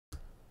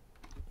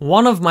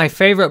One of my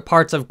favorite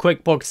parts of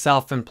QuickBooks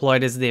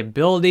Self-Employed is the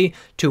ability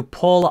to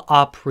pull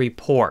up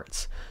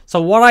reports. So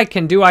what I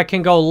can do, I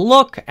can go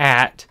look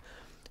at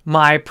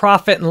my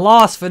profit and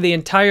loss for the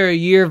entire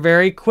year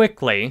very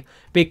quickly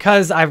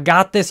because I've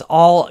got this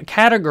all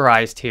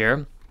categorized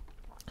here.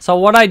 So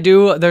what I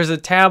do, there's a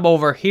tab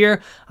over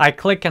here. I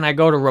click and I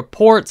go to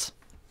reports,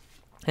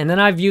 and then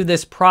I view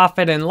this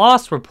profit and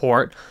loss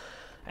report.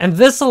 And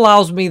this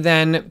allows me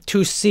then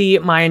to see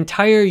my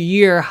entire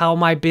year, how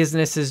my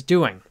business is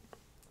doing.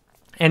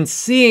 And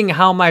seeing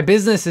how my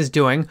business is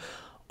doing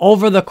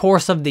over the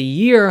course of the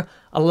year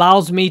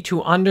allows me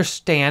to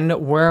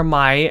understand where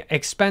my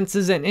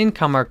expenses and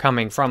income are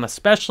coming from,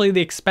 especially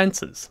the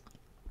expenses.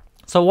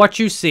 So what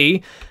you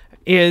see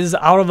is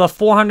out of the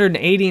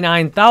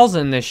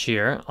 $489,000 this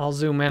year, I'll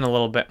zoom in a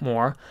little bit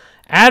more,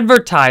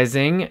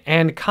 advertising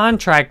and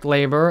contract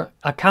labor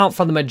account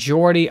for the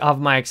majority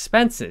of my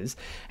expenses,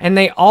 and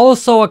they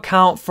also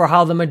account for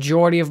how the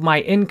majority of my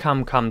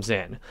income comes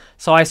in.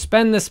 So I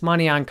spend this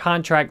money on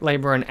contract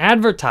labor and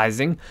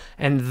advertising,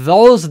 and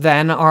those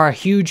then are a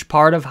huge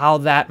part of how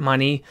that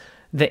money,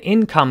 the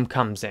income,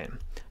 comes in.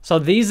 So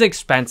these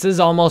expenses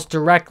almost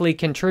directly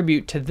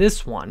contribute to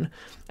this one.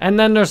 And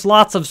then there's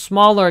lots of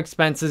smaller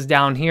expenses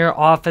down here,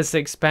 office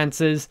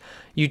expenses,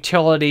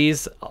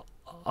 utilities,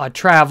 a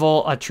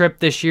travel, a trip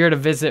this year to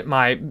visit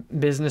my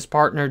business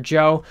partner,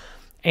 Joe.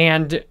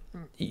 And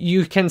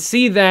you can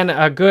see then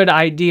a good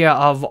idea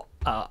of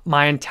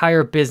my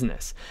entire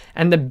business.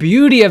 And the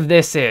beauty of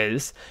this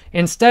is,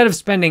 instead of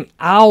spending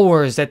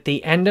hours at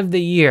the end of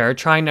the year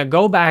trying to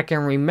go back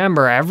and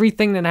remember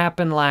everything that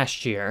happened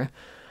last year,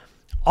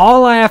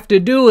 all I have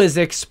to do is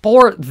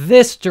export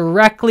this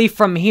directly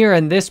from here,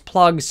 and this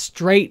plugs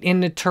straight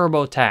into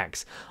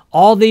TurboTax.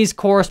 All these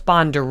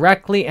correspond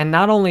directly, and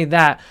not only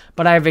that,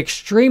 but I have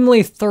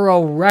extremely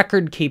thorough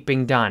record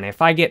keeping done.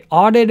 If I get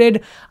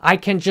audited, I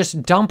can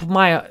just dump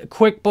my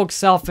QuickBooks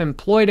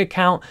Self-Employed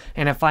account,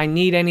 and if I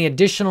need any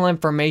additional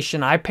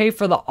information, I pay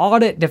for the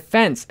audit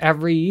defense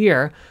every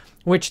year,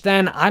 which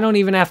then I don't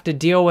even have to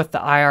deal with the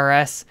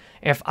IRS.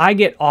 If I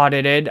get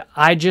audited,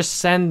 I just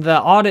send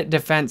the audit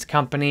defense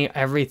company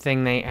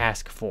everything they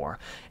ask for.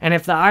 And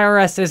if the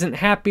IRS isn't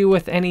happy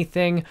with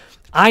anything,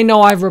 I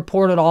know I've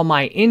reported all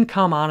my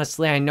income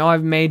honestly. I know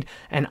I've made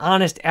an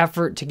honest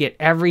effort to get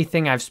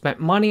everything I've spent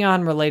money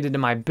on related to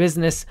my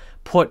business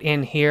put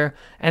in here.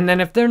 And then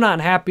if they're not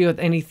happy with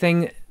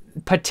anything,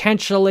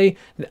 potentially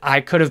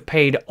I could have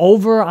paid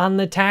over on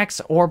the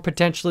tax, or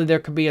potentially there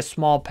could be a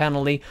small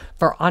penalty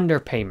for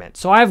underpayment.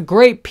 So I have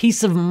great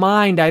peace of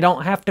mind. I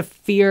don't have to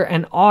fear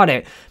an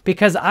audit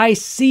because I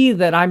see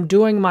that I'm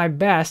doing my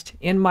best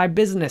in my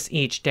business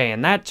each day.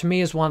 And that to me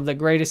is one of the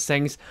greatest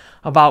things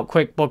about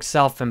QuickBooks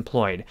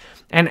Self-Employed.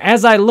 And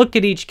as I look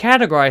at each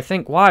category, I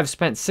think, wow, I've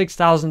spent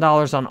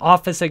 $6,000 on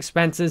office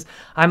expenses.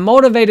 I'm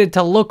motivated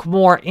to look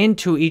more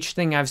into each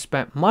thing I've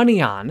spent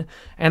money on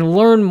and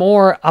learn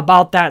more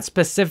about that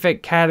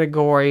specific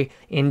category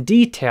in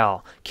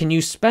detail. Can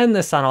you spend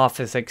this on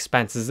office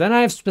expenses? Then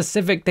I have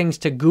specific things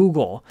to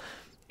Google.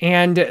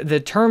 And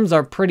the terms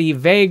are pretty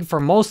vague for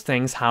most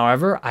things.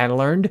 However, I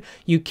learned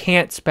you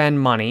can't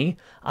spend money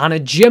on a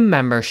gym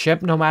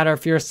membership, no matter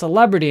if you're a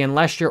celebrity,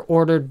 unless you're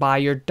ordered by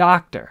your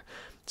doctor.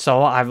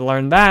 So I've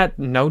learned that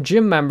no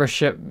gym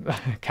membership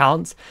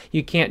counts.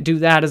 You can't do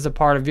that as a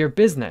part of your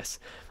business.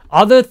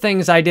 Other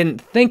things I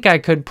didn't think I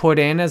could put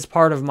in as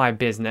part of my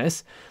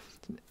business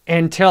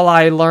until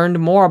I learned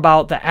more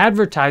about the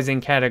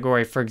advertising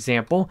category, for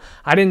example.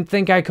 I didn't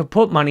think I could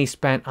put money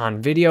spent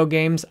on video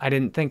games. I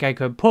didn't think I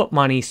could put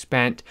money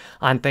spent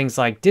on things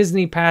like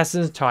Disney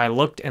passes until I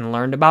looked and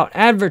learned about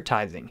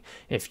advertising.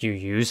 If you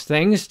use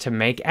things to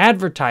make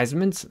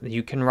advertisements,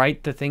 you can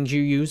write the things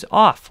you use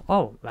off.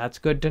 Oh, that's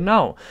good to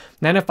know.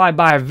 Then if I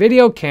buy a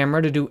video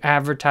camera to do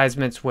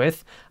advertisements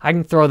with, I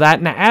can throw that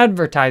in the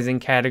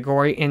advertising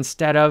category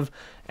instead of,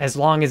 as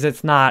long as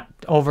it's not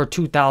over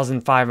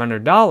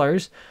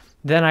 $2,500,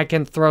 then I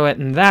can throw it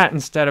in that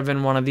instead of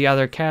in one of the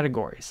other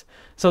categories.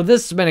 So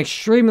this has been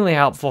extremely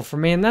helpful for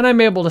me. And then I'm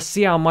able to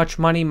see how much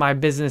money my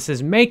business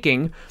is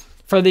making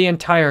for the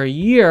entire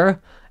year.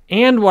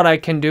 And what I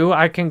can do,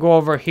 I can go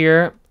over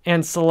here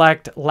and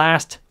select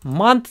last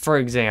month, for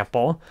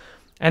example.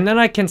 And then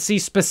I can see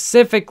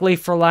specifically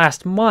for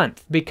last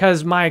month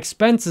because my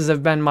expenses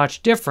have been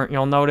much different.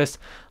 You'll notice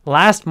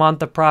last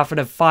month a profit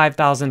of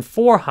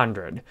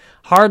 $5,400,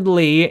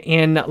 hardly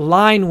in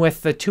line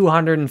with the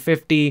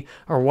 250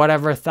 or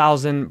whatever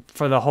thousand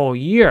for the whole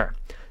year.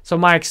 So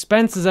my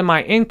expenses and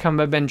my income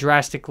have been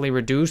drastically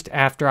reduced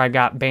after I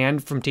got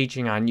banned from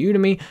teaching on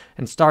Udemy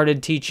and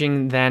started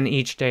teaching then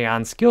each day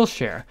on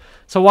Skillshare.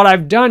 So what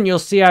I've done, you'll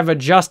see I've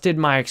adjusted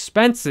my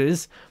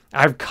expenses.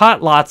 I've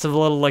cut lots of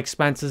little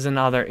expenses in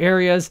other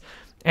areas,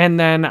 and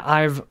then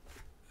I've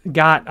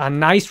got a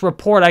nice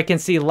report. I can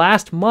see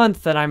last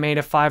month that I made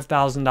a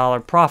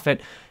 $5,000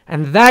 profit,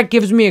 and that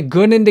gives me a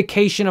good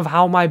indication of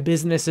how my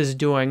business is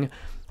doing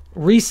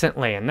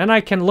recently. And then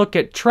I can look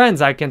at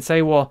trends. I can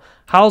say, well,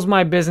 how's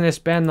my business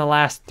been the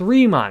last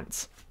 3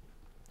 months?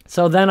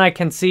 So then I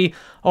can see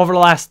over the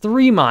last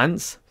 3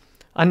 months,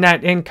 a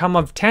net income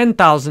of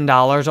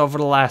 $10,000 over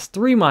the last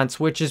 3 months,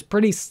 which is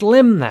pretty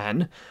slim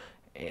then,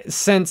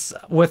 since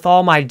with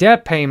all my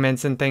debt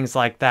payments and things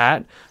like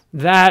that,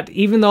 that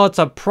even though it's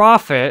a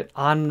profit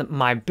on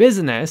my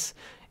business,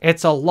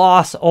 it's a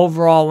loss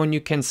overall when you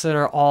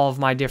consider all of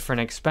my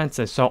different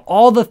expenses. So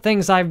all the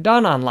things I've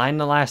done online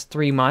the last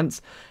 3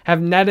 months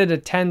have netted a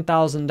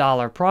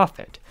 $10,000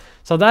 profit.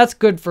 So that's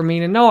good for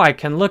me to know. I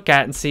can look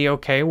at and see,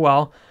 okay,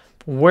 well,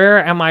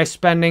 where am I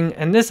spending?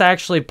 And this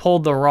actually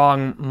pulled the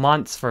wrong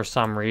months for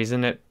some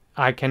reason.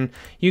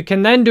 You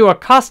can then do a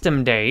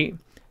custom date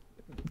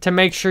to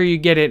make sure you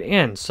get it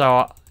in.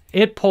 So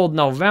it pulled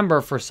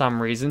November for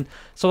some reason.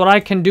 So what I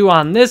can do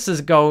on this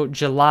is go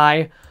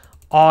July,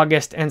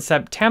 August, and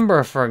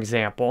September, for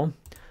example.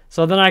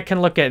 So then I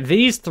can look at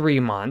these 3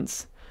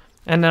 months,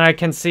 and then I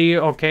can see,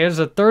 okay, there's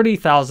a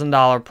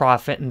 $30,000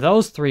 profit in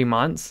those 3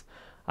 months.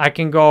 I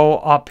can go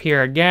up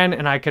here again,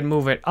 and I could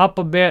move it up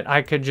a bit.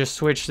 I could just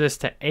switch this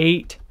to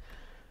 8.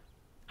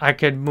 I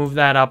could move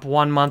that up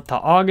 1 month to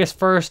August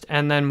 1st,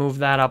 and then move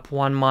that up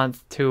 1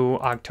 month to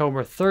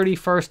October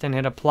 31st and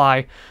hit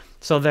apply.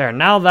 So there,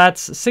 now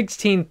that's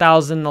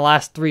 16,000 the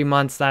last 3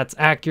 months. That's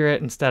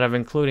accurate instead of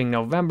including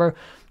November.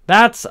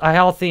 That's a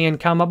healthy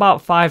income,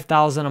 about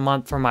 $5,000 a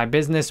month for my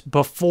business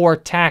before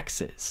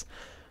taxes.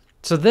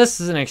 So this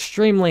is an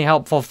extremely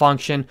helpful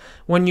function.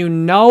 When you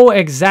know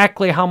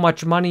exactly how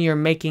much money you're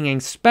making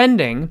and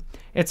spending,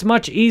 it's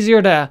much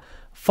easier to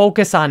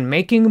focus on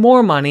making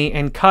more money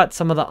and cut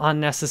some of the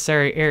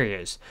unnecessary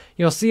areas.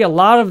 You'll see a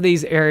lot of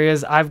these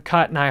areas I've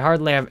cut and I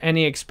hardly have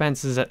any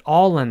expenses at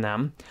all in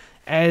them,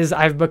 as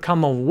I've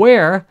become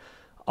aware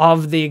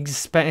of the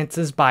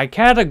expenses by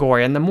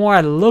category. And the more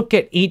I look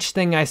at each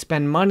thing I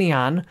spend money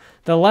on,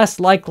 the less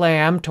likely I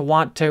am to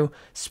want to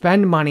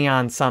spend money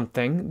on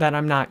something that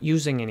I'm not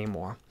using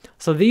anymore.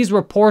 So these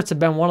reports have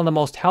been one of the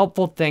most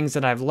helpful things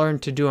that I've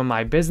learned to do in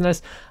my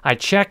business. I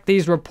check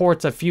these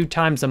reports a few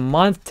times a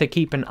month to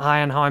keep an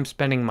eye on how I'm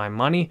spending my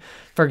money.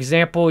 For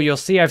example, you'll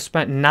see I've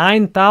spent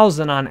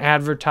 $9,000 on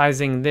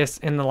advertising this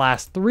in the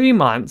last 3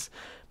 months.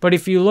 But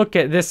if you look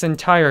at this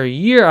entire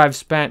year, I've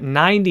spent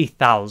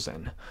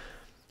 $90,000.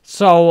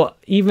 So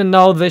even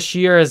though this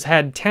year has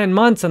had 10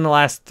 months, in the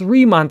last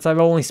 3 months, I've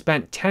only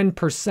spent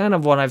 10%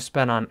 of what I've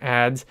spent on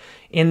ads.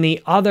 In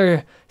the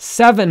other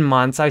 7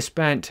 months, I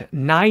spent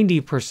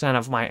 90%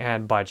 of my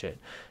ad budget.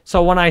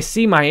 So when I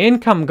see my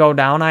income go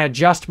down, I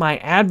adjust my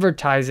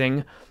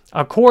advertising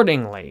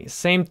accordingly.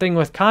 Same thing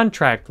with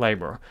contract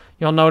labor.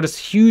 You'll notice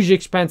huge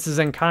expenses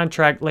in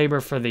contract labor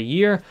for the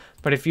year.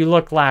 But if you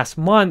look last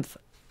month,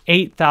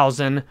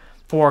 $8,000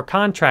 for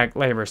contract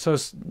labor. So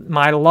it's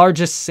my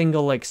largest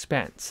single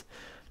expense.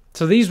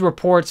 So these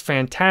reports,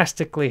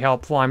 fantastically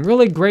helpful. I'm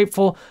really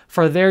grateful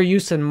for their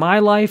use in my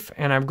life,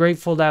 and I'm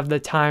grateful to have the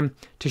time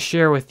to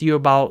share with you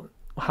about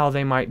how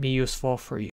they might be useful for you.